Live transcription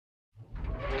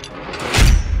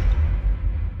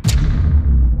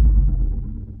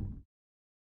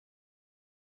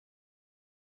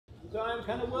I'm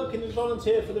kind of working as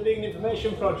volunteer for the Vegan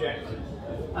Information Project.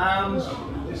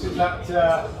 This is that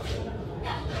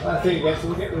thing again, so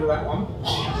we'll get rid of that one.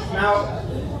 Now,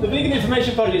 the Vegan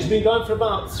Information Project has been going for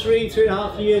about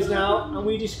 3.5 years now, and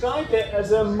we described it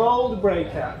as a mold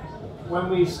breaker when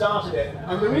we started it.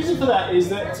 And the reason for that is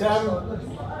that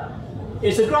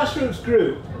it's a grassroots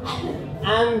group,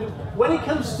 and when it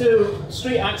comes to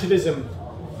street activism,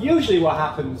 usually what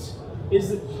happens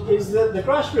is that the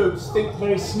grassroots think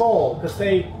very small because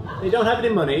they don't have any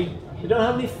money, they don't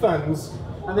have any funds,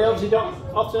 and they obviously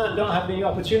often don't have any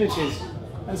opportunities.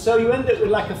 And so you end up with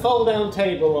like a fold-down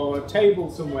table or a table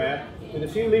somewhere with a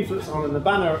few leaflets on and a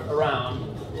banner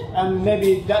around, and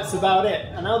maybe that's about it.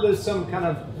 And now there's some kind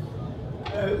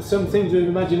of some things with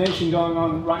imagination going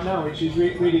on right now, which is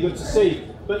really good to see.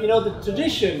 But you know, the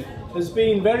tradition has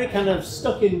been very kind of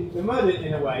stuck in the mud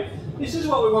in a way. This is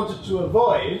what we wanted to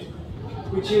avoid,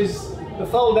 which is the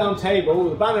fold-down table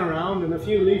with a banner around and a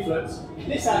few leaflets.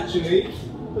 This actually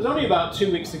was only about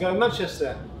 2 weeks ago in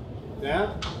Manchester.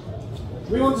 Yeah,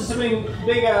 we wanted something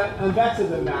bigger and better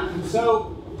than that, and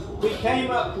so we came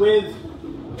up with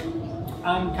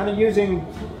kind of using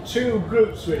two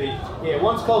groups really here.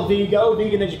 One's called VGO,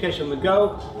 Vegan Education on the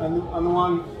Go, and the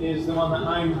one is the one that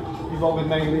I'm involved with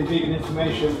mainly, the Vegan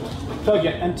Information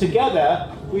Project. And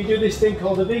together we do this thing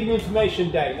called the Vegan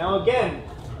Information Day. Now again,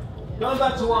 going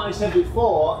back to what I said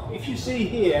before, if you see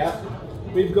here,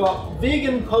 we've got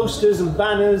vegan posters and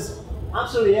banners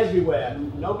absolutely everywhere.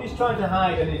 Nobody's trying to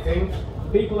hide anything.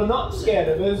 People are not scared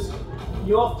of us.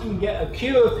 You often get a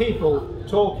queue of people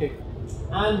talking.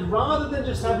 And rather than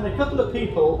just having a couple of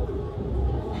people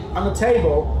on the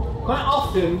table, quite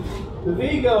often the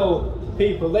Vigo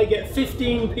people, they get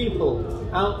 15 people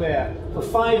out there for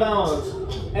 5 hours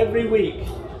every week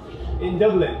in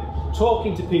Dublin,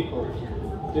 talking to people,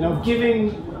 you know,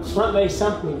 giving plant-based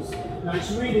samples. Now,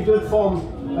 it's a really good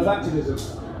form of activism.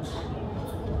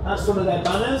 That's one of their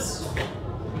banners.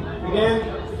 Again,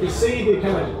 you see the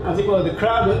kind of, as it were, the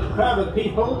crowd of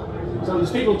people. So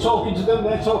there's people talking to them,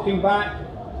 they're talking back,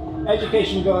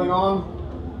 education going on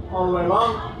all the way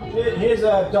along. Here's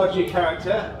a dodgy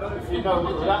character, I don't know if you know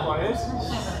who that one is.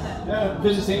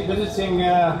 Visiting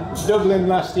Dublin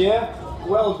last year.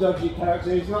 Well dodgy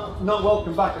character, he's not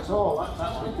welcome back at all.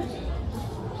 That one.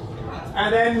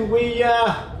 And then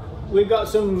we've got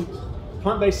some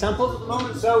plant-based samples at the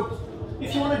moment, so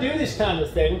if you want to do this kind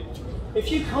of thing, if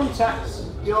you contact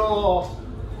your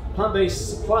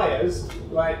plant-based suppliers,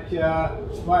 like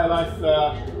Wildlife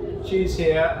Cheese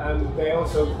here, and they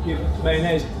also give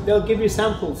mayonnaise, they'll give you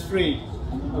samples free,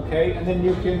 okay, and then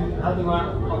you can have them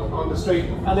out on the street.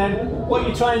 And then what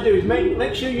you try and do is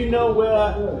make sure you know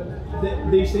where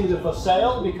these things are for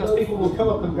sale, because people will come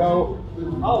up and go,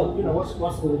 oh, you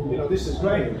know, this is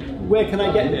great, where can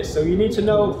I get this? So you need to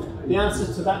know the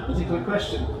answers to that particular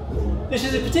question. This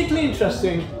is a particularly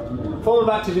interesting form of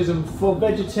activism for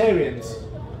vegetarians.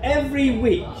 Every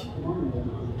week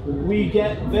we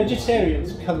get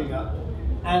vegetarians coming up,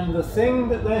 and the thing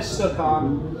that they're stuck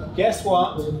on, guess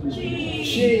what?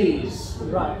 Cheese.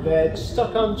 Right, they're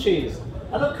stuck on cheese.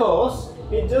 And of course,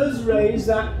 it does raise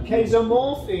that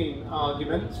casomorphine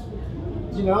argument,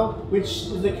 you know, which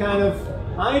is the kind of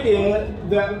idea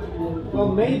that, well,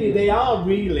 maybe they are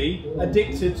really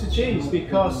addicted to cheese,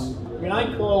 because when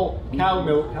I call cow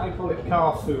milk, I call it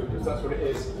car food, because that's what it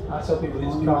is. I tell people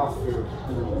it's car food.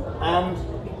 And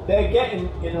they're getting,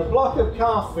 in a block of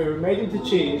car food made into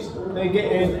cheese, they're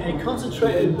getting a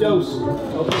concentrated dose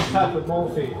of this type of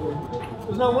morphine.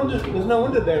 There's no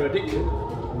wonder they're addicted.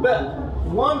 But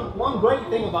one great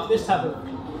thing about this type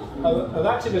of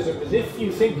activism is, if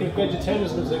you think of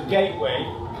vegetarianism as a gateway,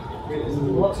 there's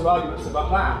lots of arguments about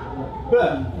that,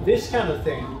 but this kind of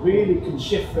thing really can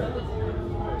shift them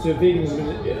to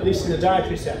veganism, at least in a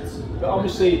dietary sense. But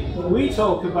obviously, we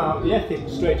talk about the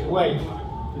ethics straight away.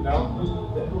 You know,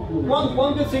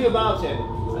 one good thing about it,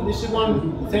 and this is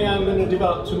one thing I'm going to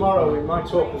develop tomorrow in my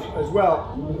talk as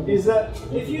well, is that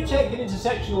if you take an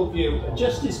intersectional view, a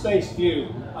justice-based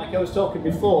view, like I was talking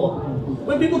before,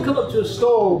 when people come up to a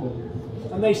stall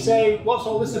and they say, "What's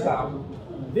all this about?"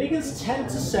 Vegans tend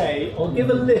to say, or give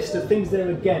a list of things they're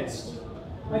against.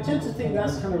 I tend to think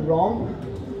that's kind of wrong.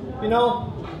 You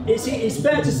know, it's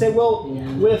better to say, well,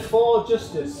 we're for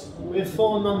justice, we're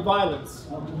for non-violence,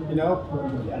 you know.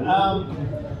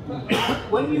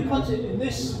 When you put it in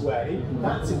this way,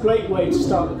 that's a great way to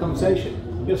start the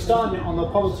conversation. You're starting it on a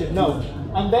positive note.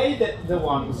 And they're the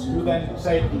ones who then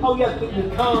say, oh yeah, but you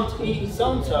can't eat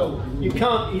so-and-so, you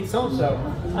can't eat so-and-so.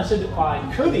 I said, well,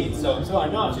 I could eat so-and-so, I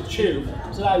know how to chew.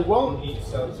 I said, I won't eat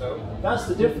so-and-so. That's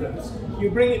the difference. You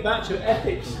bring it back to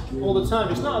ethics all the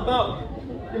time. It's not about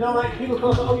You know, like people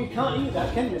go, oh, you can't eat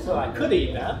that, can you? So I could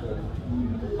eat that,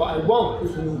 but I won't.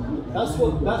 That's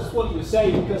what you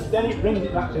say, because then it brings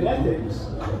it back to ethics.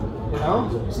 You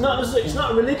know, it's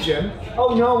not religion.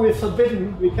 Oh no, we're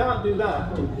forbidden. We can't do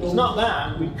that. It's not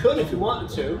that. We could if we wanted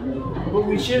to, but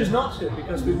we choose not to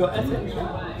because we've got ethics.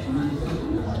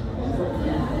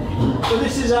 So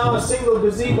this is our single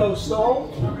gazebo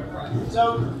stall.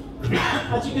 So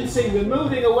as you can see, we're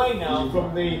moving away now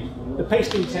from the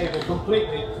pasting table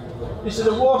completely. This is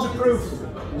a waterproof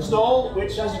stall,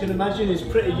 which, as you can imagine, is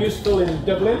pretty useful in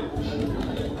Dublin.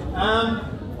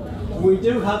 We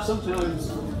do have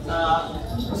sometimes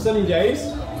sunny days,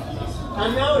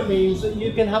 and now it means that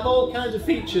you can have all kinds of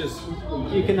features.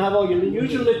 You can have all your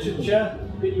usual literature,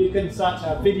 but you can start to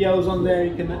have videos on there.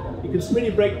 You can really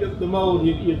break the mold.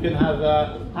 You can have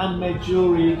handmade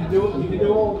jewelry. You can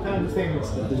do all kinds of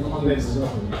things on this.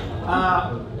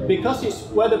 Because it's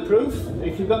weatherproof,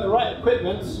 if you've got the right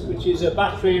equipment, which is a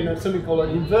battery and something called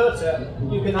an inverter,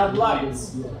 you can have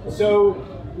lights. So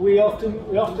we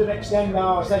often extend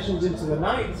our sessions into the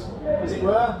night, as it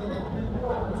were.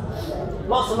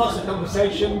 Lots and lots of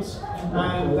conversations,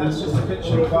 and that's just a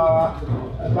picture of our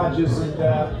badges and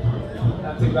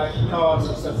things like cards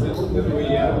and stuff that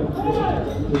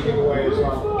we give away as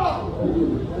well.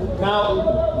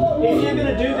 Now, if you're going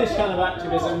to do this kind of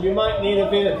activism, you might need a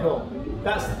vehicle.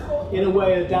 That's, in a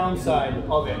way, a downside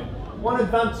of it. One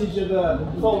advantage of a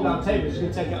fold-down table is you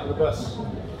can take it on the bus.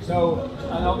 So,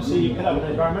 and obviously you could have an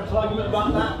environmental argument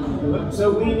about that. But, so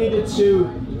we needed to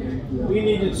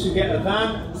get a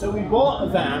van. So we bought a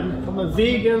van from a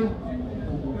vegan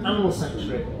animal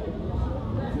sanctuary.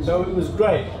 So it was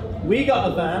great. We got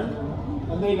a van,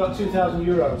 and they got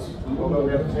 €2,000, although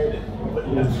we haven't paid it. But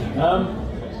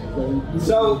yeah.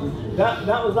 So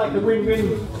that was like a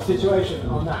win-win situation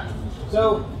on that.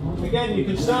 So again, you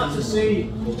can start to see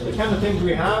the kind of things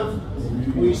we have.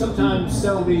 We sometimes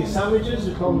sell these sandwiches.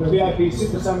 We call them the VIP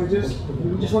super sandwiches.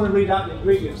 We just want to read out the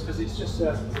ingredients because it's just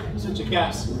such a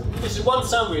gas. This is one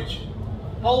sandwich: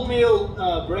 wholemeal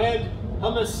bread,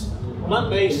 hummus,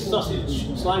 plant-based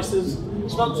sausage slices,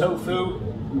 smoked tofu,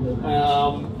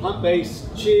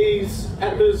 plant-based cheese,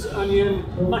 peppers, onion,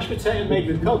 mashed potato made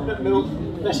with coconut milk,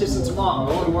 lettuce and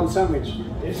tomato, all in one sandwich.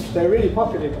 They're really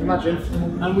popular, you can imagine.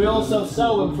 And we also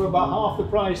sell them for about half the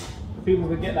price for people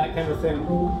that get that kind of thing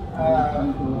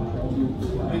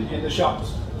in the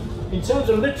shops. In terms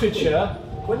of literature,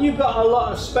 when you've got a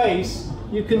lot of space,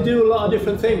 you can do a lot of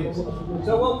different things.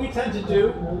 So what we tend to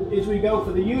do is we go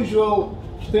for the usual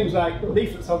things like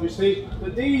leaflets, obviously,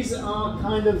 but these are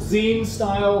kind of zine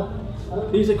style.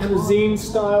 These are kind of zine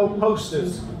style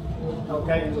posters.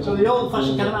 Okay, so the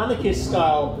old-fashioned kind of anarchist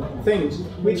style things,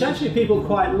 which actually people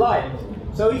quite like.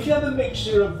 So if you have a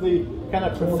mixture of the kind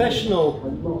of professional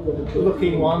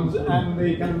looking ones and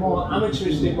the kind of more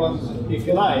amateuristic ones, if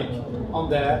you like, on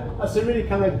there, that's a really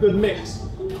kind of good mix.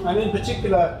 And in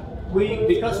particular,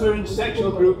 because we're an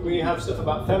intersectional group, we have stuff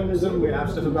about feminism, we have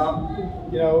stuff about,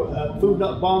 you know, food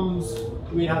not bombs,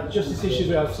 we have justice issues,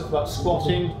 we have stuff about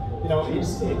squatting, you know,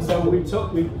 so we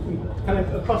kind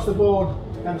of across the board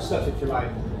kind of stuff, if you like.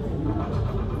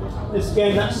 This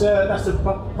again, that's the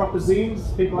proper zines.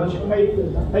 People actually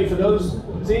pay for those.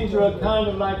 Zines are a kind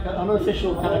of like an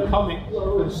unofficial kind of comic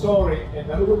with a story in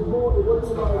them.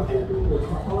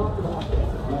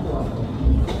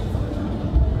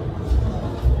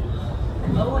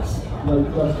 Oh, I see. No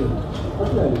question.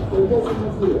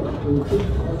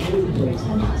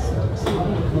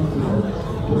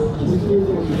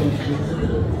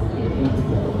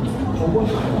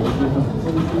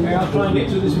 Okay, I'll try and get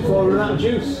through this before we run out of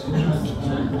juice.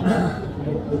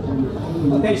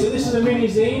 Okay, so this is a mini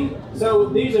zine. So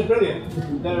these are brilliant.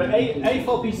 They're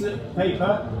A4 pieces of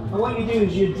paper, and what you do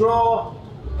is you draw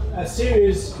a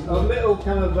series of little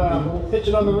kind of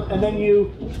pictures on them, and then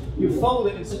you fold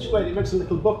it in such a way that it makes a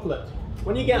little booklet.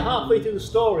 When you get halfway through the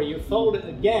story, you fold it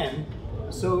again,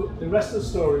 so the rest of the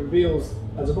story reveals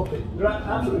as a booklet. They're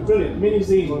absolutely brilliant, mini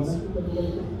zines.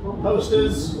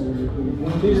 Posters,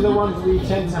 these are the ones we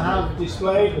tend to have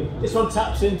displayed. This one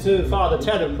taps into Father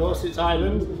Ted, of course, it's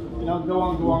Ireland. You know, go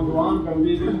on, go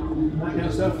vegan, that kind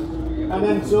of stuff. And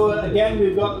then, so again,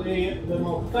 we've got the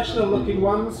more professional looking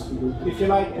ones, if you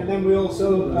like, and then we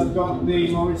also have got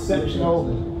the more exceptional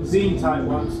zine type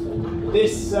ones.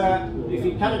 This, if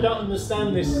you kind of don't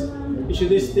understand this issue,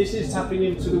 this is tapping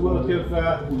into the work of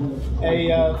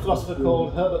a philosopher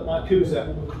called Herbert Marcuse,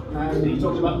 and he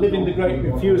talks about living the great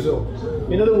refusal.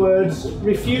 In other words,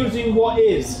 refusing what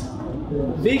is.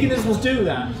 Veganisms do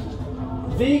that.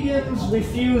 Vegans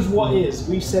refuse what is.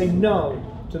 We say no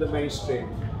to the mainstream.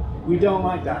 We don't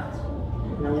like that.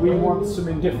 You know, we want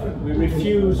something different. We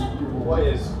refuse what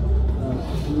is.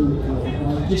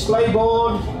 Display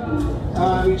board,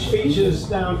 which features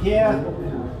down here.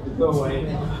 Go away.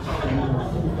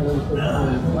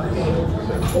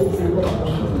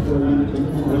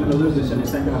 We'll lose this in a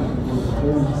second.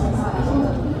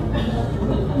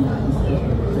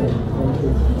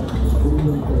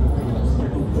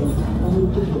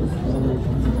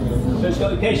 So it's got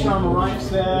the case around the rights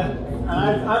there.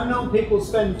 And I've known people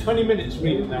spend 20 minutes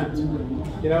reading that.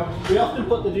 You know, we often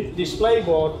put the display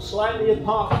board slightly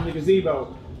apart from the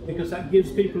gazebo because that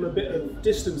gives people a bit of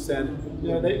distance then.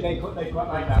 You know, they quite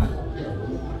like that.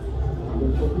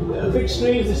 Big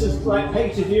screens, this is like pay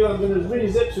to view. I'm going to really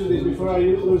zip through these before I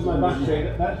lose my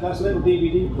battery. That's little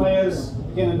DVD players.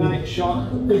 Again, a nice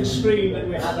shot. Big screen that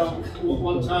we had on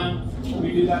one time.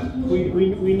 We do that.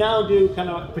 We now do kind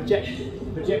of project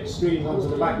screens onto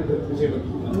the back of the gazebo.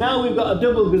 Now we've got a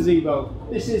double gazebo.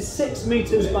 This is 6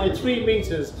 meters by 3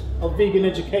 meters of vegan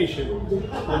education. You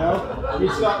know,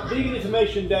 it's got Vegan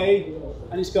Information Day,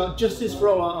 and it's got Justice for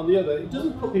All on the other. It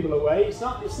doesn't put people away. It's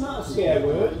not a scare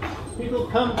word. People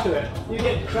come to it. You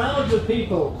get crowds of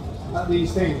people at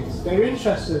these things. They're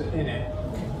interested in it.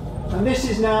 And this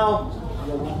is now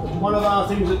one of our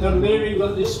things at Dunleary. We've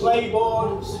got the display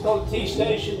board. This is called the Tea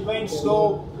Station, the main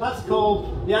store. That's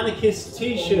called the Anarchist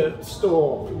T-shirt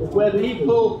store, where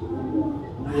people.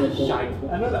 I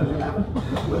know that would happen.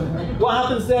 What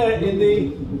happens there in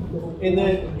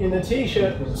the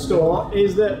T-shirt store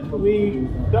is that we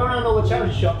go around all the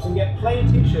charity shops and get plain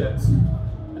T-shirts,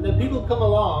 and then people come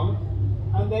along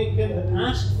and they can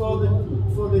ask for the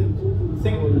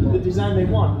design they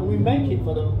want, and we make it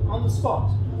for them on the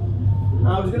spot.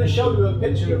 Now, I was going to show you a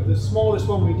picture of the smallest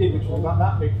one we did, which was about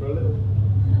that big for a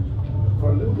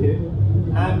little kid,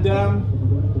 and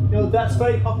you know, that's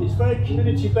very popular. It's very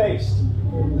community based.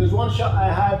 There's one shot I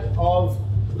had of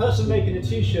a person making a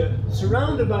T-shirt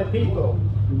surrounded by people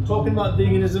talking about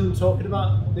veganism, talking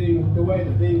about the way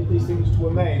that these things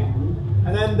were made.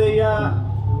 And then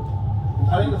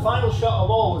I think the final shot of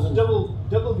all was a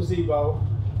double gazebo,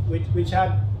 which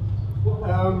had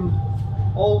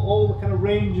all the kind of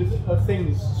range of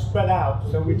things spread out.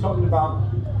 So we're talking about,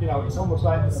 you know, it's almost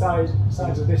like the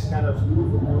size of this kind of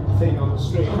thing on the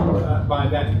street by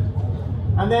then.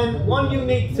 And then one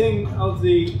unique thing of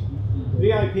the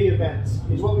VIP events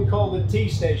is what we call the tea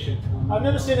station. I've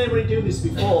never seen anybody do this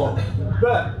before,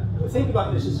 but think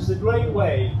about this is a great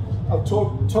way of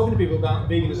talking to people about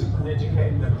veganism and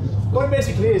educating them. What it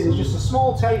basically is just a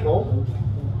small table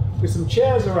with some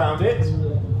chairs around it,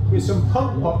 with some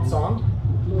pump pots on,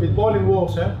 with boiling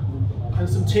water and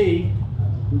some tea,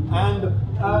 and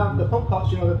the pump pots,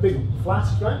 you know, the big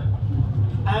flasks, right?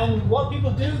 And what people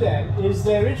do then is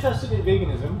they're interested in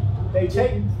veganism, they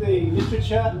take the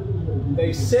literature,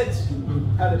 they sit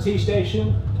at a tea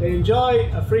station, they enjoy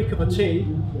a free cup of tea,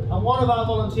 and one of our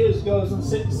volunteers goes and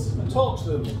sits and talks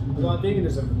to them about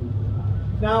veganism.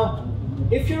 Now,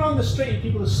 if you're on the street,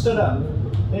 people have stood up,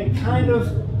 they kind of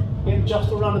get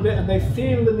jostled around a bit and they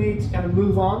feel the need to kind of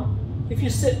move on. If you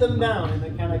sit them down in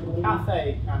a kind of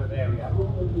cafe kind of area,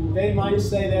 they might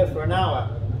stay there for an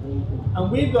hour. And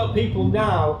we've got people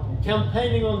now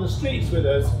campaigning on the streets with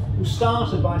us who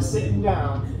started by sitting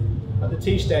down at the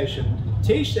tea station.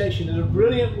 Tea station is a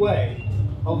brilliant way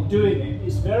of doing it.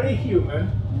 It's very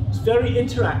human, it's very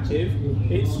interactive,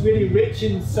 it's really rich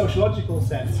in sociological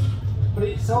sense, but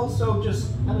it's also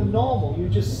just kind of normal. You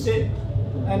just sit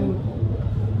and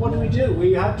what do?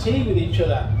 We have tea with each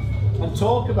other and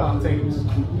talk about things,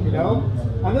 you know.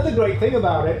 Another great thing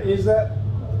about it is that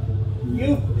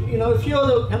you know, if you're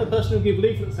the kind of person who give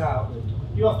leaflets out,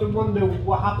 you often wonder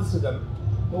what happens to them.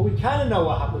 Well, we kind of know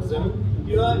what happens to them.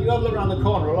 You have a look around the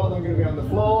corner, a lot of them are going to be on the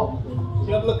floor.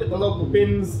 You have a look at the local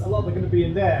bins, a lot of them are going to be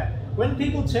in there. When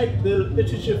people take the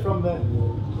literature from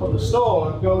the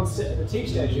store and go and sit at the tea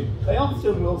station, they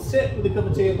often will sit with a cup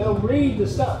of tea and they'll read the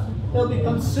stuff. They'll be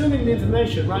consuming the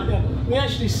information right there. We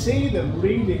actually see them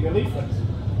reading the leaflets.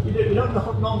 You don't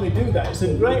normally do that. It's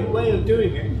a great way of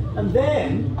doing it. And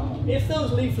then, if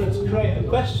those leaflets create a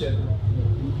question,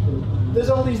 there's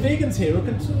all these vegans here who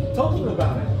can talk to them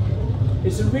about it.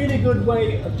 It's a really good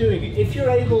way of doing it. If you're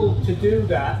able to do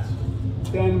that,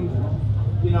 then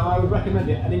you know, I would recommend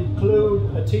it and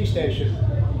include a tea station.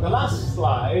 The last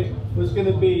slide was going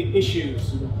to be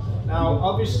issues. Now,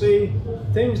 obviously,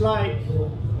 things like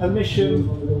emission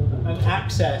and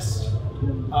access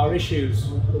are issues.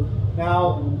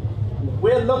 Now,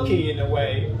 we're lucky in a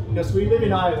way because we live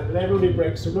in Ireland and everybody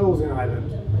breaks the rules in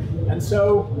Ireland. And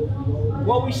so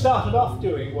what we started off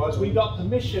doing was we got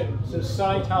permission to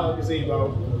site our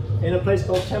gazebo in a place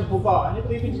called Temple Bar.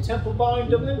 Anybody been to Temple Bar in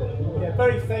Dublin? Yeah,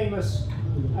 very famous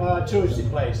touristy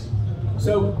place.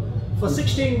 So for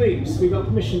 16 weeks we got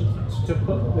permission to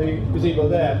put the gazebo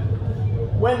there.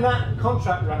 When that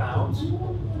contract ran out,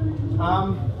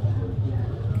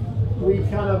 we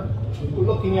kind of were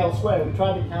looking elsewhere. We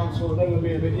tried the council, they were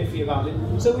being a bit iffy about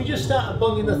it. So we just started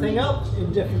bunging the thing up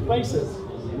in different places.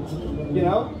 You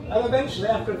know, and eventually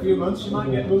after a few months you might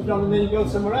get moved on and then you go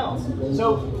somewhere else.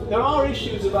 So there are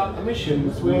issues about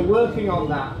permissions. We're working on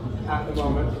that at the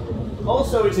moment.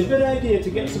 Also, it's a good idea to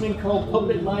get something called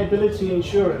public liability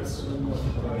insurance.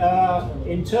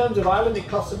 In terms of Ireland, it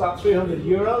costs about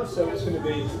 €300, so it's going to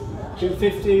be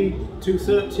 $250,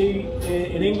 $230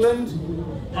 in England.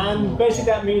 And basically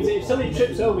that means that if somebody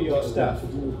trips over your stuff,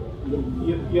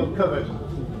 you're covered.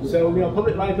 So, you know,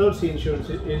 public liability insurance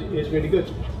is really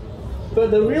good. But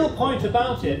the real point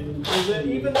about it is that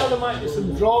even though there might be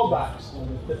some drawbacks,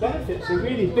 the benefits are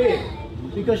really big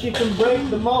because you can break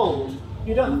the mold.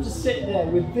 You don't have to sit there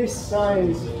with this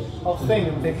size of thing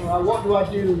and think, well, what do I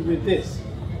do with this?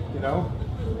 You know.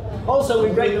 Also,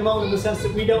 we break the mold in the sense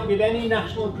that we don't give any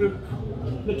national group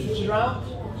literature out.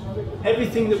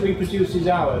 Everything that we produce is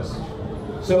ours.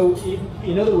 So,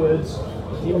 in other words,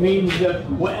 it means that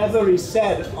whatever is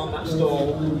said on that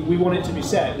stall, we want it to be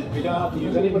said. We don't have to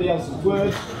use anybody else's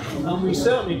words, and we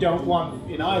certainly don't want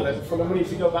in Ireland for the money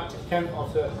to go back to Kent or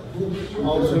to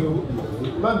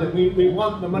London. We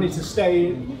want the money to stay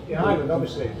in Ireland,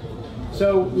 obviously.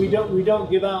 So we don't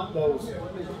give out those.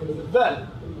 But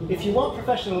if you want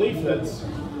professional leaflets,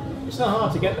 it's not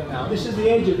hard to get them now. This is the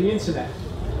age of the internet.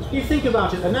 If you think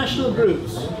about it, the national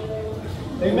groups,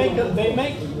 they make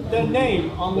their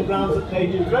name on the grounds that they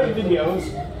do great videos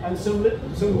and some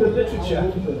good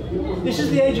literature. This is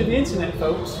the age of the internet,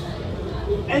 folks.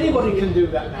 Anybody can do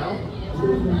that now,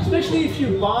 especially if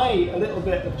you buy a little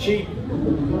bit of cheap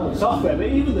software, but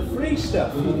even the free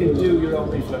stuff, you can do your own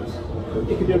leaflets.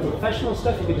 You can do professional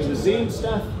stuff, you can do the zine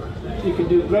stuff, you can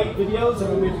do great videos.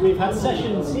 I mean, we've had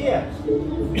sessions here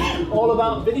all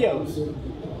about videos.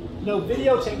 You know,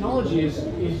 video technology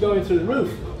is going through the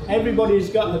roof.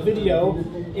 Everybody's got a video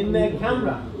in their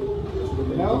camera.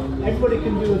 You know, everybody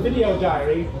can do a video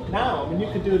diary now. I mean,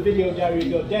 you can do a video diary of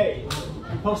your day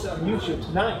and post it on YouTube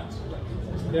tonight.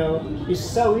 You know, it's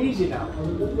so easy now.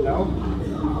 You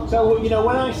know, so you know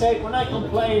when I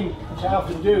complain, which I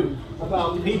often do,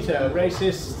 about Peter,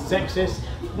 racist, sexist,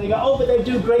 they go, oh, but they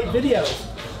do great videos.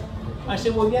 I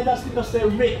say, well, yeah, that's because they're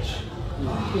rich.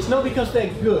 It's not because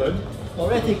they're good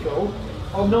or ethical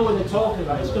or know what they're talking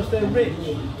about. It's because they're rich.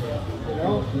 You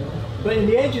know? But in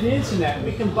the age of the internet,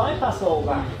 we can bypass all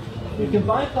that. We can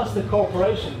bypass the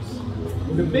corporations.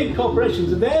 The big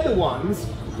corporations, they're the ones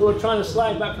who are trying to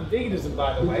slide back from veganism,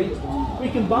 by the way. We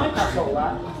can bypass all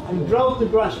that and grow the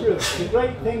grassroots. The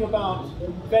great thing about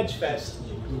VegFest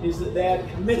is that they're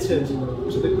committed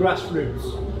to the grassroots.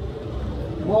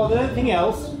 More than anything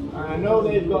else, and I know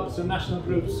they've got some national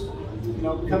groups, you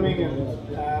know, coming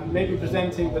and maybe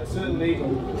presenting, but certainly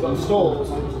got stalls,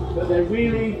 but they're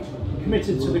really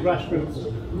committed to the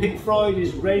grassroots. Pink Floyd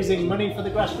is raising money for the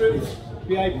grassroots.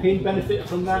 VIP benefit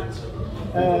from that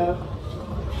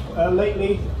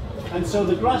lately, and so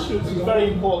the grassroots is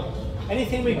very important.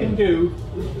 Anything we can do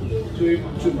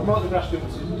to promote the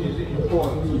grassroots is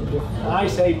important. And I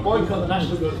say boycott the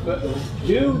national groups, but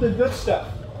do the good stuff.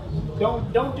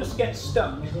 Don't just get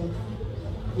stuck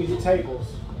with your tables.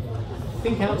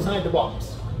 Think outside the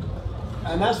box.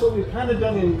 And that's what we've kind of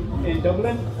done in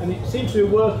Dublin, and it seems to be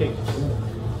working.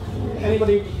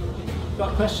 Anybody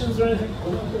got questions or anything?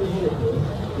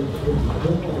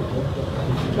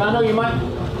 I know you might,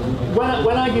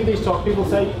 when I give these talks, people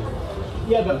say,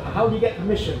 yeah, but how do you get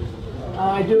permission?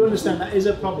 I do understand that is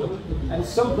a problem, and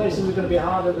some places are going to be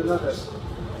harder than others.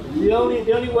 The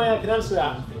only way I can answer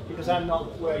that, because I'm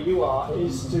not where you are,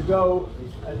 is to go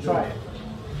and try it.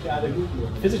 You either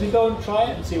physically go and try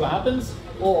it and see what happens,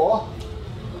 or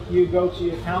you go to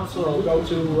your council or go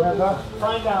to whoever,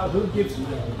 find out who gives you.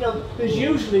 You know, there's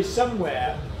usually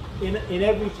somewhere in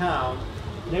every town,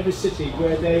 in every city,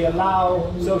 where they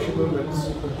allow social movements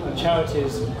and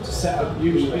charities to set up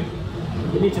usually.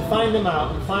 You need to find them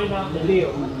out and find out the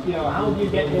deal. You know, how do you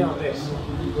get in on this?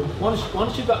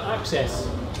 Once you've got access,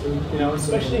 you know,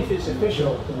 especially if it's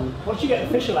official, once you get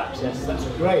official access, that's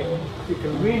great. You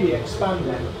can really expand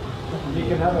then. You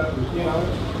can have a, you know,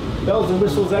 bells and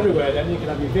whistles everywhere, then you can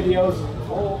have your videos,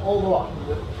 all the lot,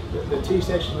 the tea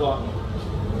station lot.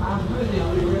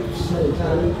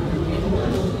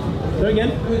 Go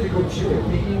again?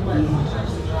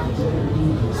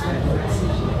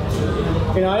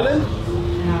 In Ireland?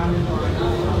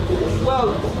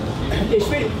 Well, it's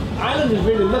really, Ireland is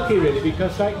really lucky, really,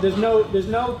 because like there's no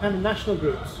kind of national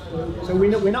groups, so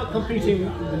we're not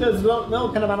competing. There's no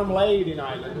kind of animal aid in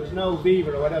Ireland. There's no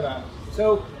Viva or whatever.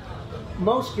 So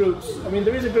most groups, I mean,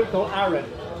 there is a group called AREN,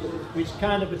 which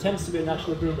kind of pretends to be a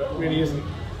national group, but really isn't.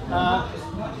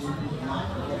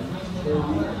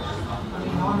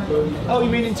 Oh, you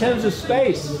mean in terms of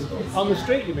space on the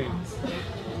street? You mean?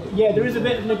 Yeah, there is a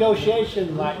bit of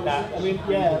negotiation like that. I mean,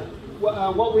 yeah.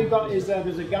 What we've got is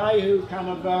there's a guy who kind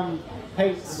of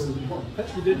paints,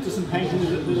 does some painting.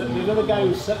 There's another guy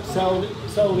who sold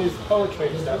his poetry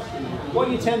and stuff. What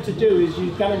you tend to do is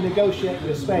you kind of negotiate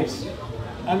your space.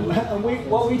 And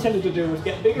what we tended to do was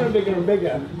get bigger and bigger and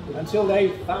bigger until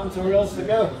they found somewhere else to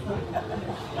go.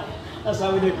 That's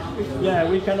how we do. Yeah,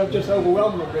 we kind of just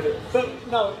overwhelm them really. But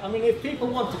no, I mean, if people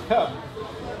want to come,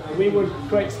 we would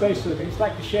create space for them. It's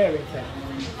like a sharing thing.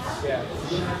 Yeah.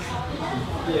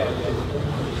 Yeah.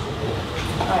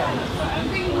 I'm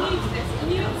really new to this. Can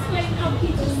you explain how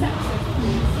Peter's sexist?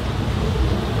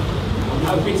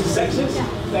 How Peter's sexist? Yeah.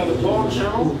 They have a porn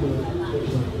channel.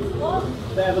 What?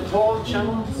 They have a porn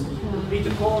channel.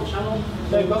 Peter porn channel.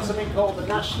 They've got something called the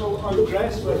National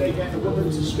Undress, where they get a woman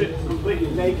to strip completely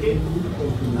naked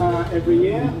every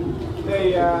year.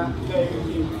 They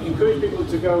encourage people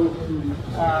to go,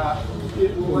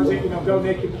 go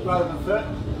naked rather than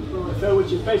fur,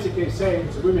 which is basically saying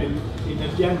to women in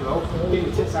general, get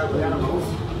your tits out with animals.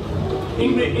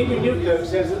 Ingrid Newkirk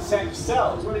says that sex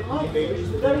sells. Well, it might be, but it's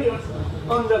very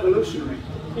unrevolutionary.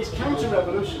 It's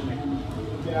counter-revolutionary.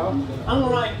 You know, animal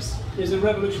rights is a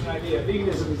revolutionary idea.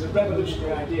 Veganism is a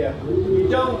revolutionary idea. You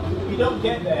don't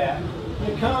get there.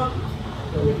 You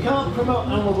can't promote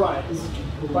animal rights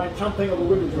by trampling over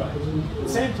women's rights. At the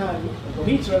same time,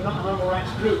 PETA are not an animal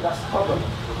rights group. That's the problem.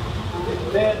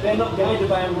 They're not guided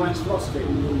by animal rights philosophy.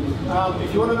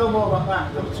 If you want to know more about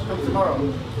that, come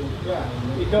tomorrow. Yeah,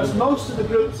 because most of the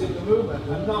groups in the movement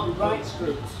are not rights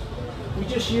groups. We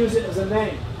just use it as a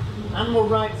name. Animal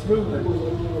rights movement.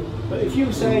 But if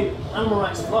you say animal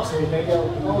rights philosophy, they go,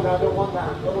 oh no, I don't want that.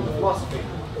 I don't want the philosophy.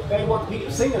 They want Peter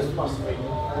Singer's philosophy.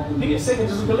 Peter Singer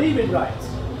doesn't believe in rights.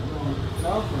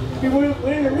 No?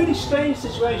 We're in a really strange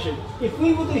situation. If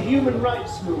we were the human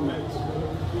rights movement,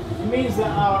 it means that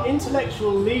our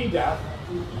intellectual leader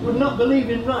would not believe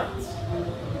in rights.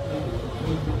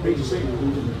 Peter Singer.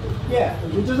 Yeah,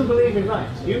 he doesn't believe in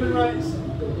rights. Human rights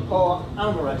or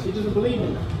animal rights, he doesn't believe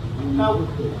in them. Now,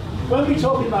 when we're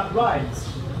talking about rights,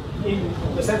 in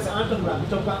the sense that I'm talking about, we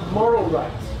talk about moral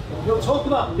rights. We'll talk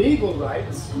about legal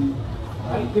rights,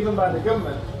 right, given by the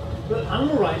government, but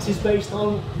animal rights is based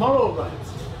on moral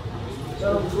rights.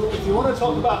 So if you want to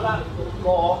talk about that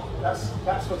more, that's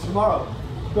for tomorrow.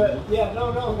 But yeah,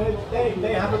 no,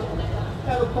 they have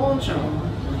a porn channel.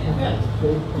 Yeah,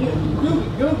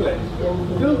 Google it.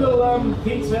 Google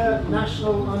Peter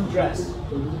National Undress,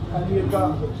 and you've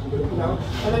got,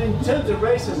 And then in terms of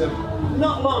racism,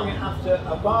 not long after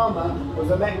Obama was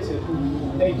elected,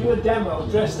 they do a demo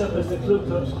dressed up as the Ku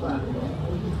Klux Klan.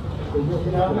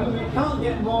 You can't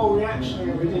get more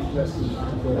reactionary and ridiculous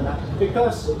than that.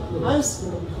 Because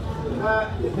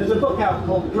there's a book out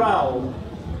called Growl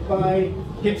by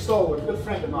Kim Stallwood, a good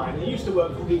friend of mine. He used to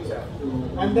work for PETA.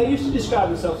 And they used to describe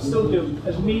themselves, still do,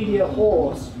 as media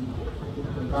whores.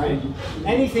 Right?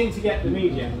 Anything to get the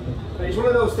media. But it's one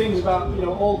of those things about,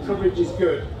 all coverage is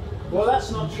good. Well, that's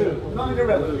not true. Not in a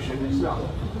revolution, it's not.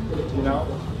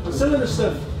 But some of the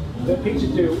stuff that PETA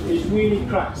do is really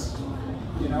crass.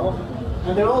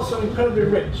 And they're also incredibly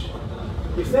rich.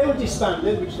 If they were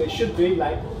disbanded, which they should be,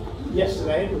 like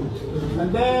yesterday,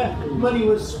 and their money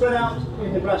was spread out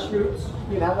in the grassroots,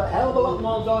 you'd have a hell of a lot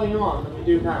more going on than you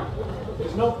do now.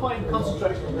 There's no point in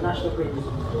concentrating on the national groups.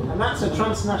 And that's a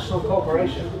transnational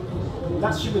corporation.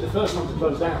 That should be the first one to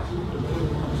close down.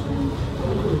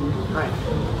 Hi.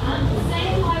 Say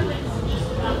if I was just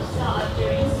about to start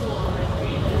doing sort of like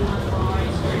reading animal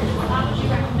rights groups, how would you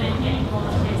recommend getting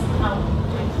volunteers to help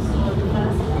with sort of the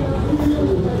first?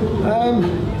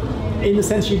 In the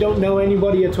sense you don't know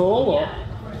anybody at all? Or? Yeah.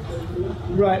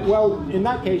 Right, well, in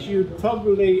that case, you'd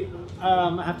probably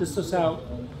have to suss out,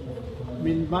 I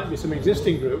mean, there might be some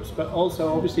existing groups, but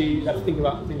also, obviously, you have to think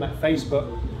about things like Facebook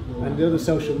and the other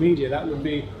social media. That would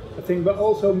be a thing, but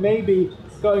also maybe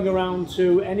going around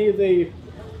to any of the,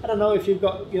 I don't know if you've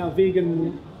got,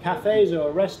 vegan cafes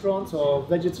or restaurants or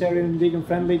vegetarian, vegan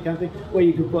friendly kind of thing, where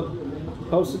you could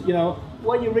post,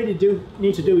 what you really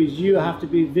need to do is you have to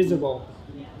be visible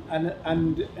and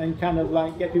kind of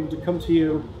like get people to come to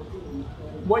you.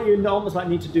 What you almost like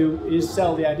need to do is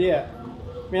sell the idea.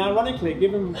 I mean, ironically,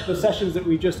 given the sessions that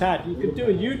we just had, you could do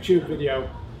a YouTube video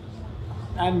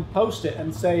and post it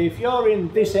and say, if you're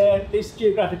in this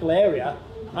geographical area,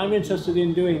 I'm interested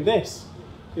in doing this.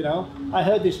 You know, I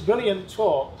heard this brilliant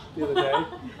talk the other day,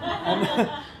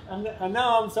 and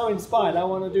now I'm so inspired. I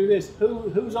want to do this.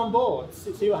 Who's on board?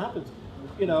 See what happens.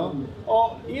 You know,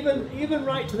 or even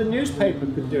write to the newspaper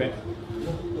could do it.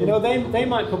 You know, they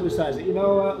might publicise it. You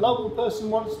know, a local person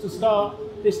wants to start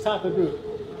this type of group.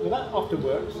 Well, that often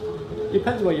works.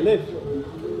 Depends where you live.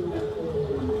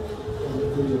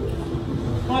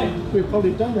 Right, we've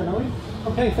probably done that, are we?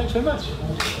 Okay, thanks very much.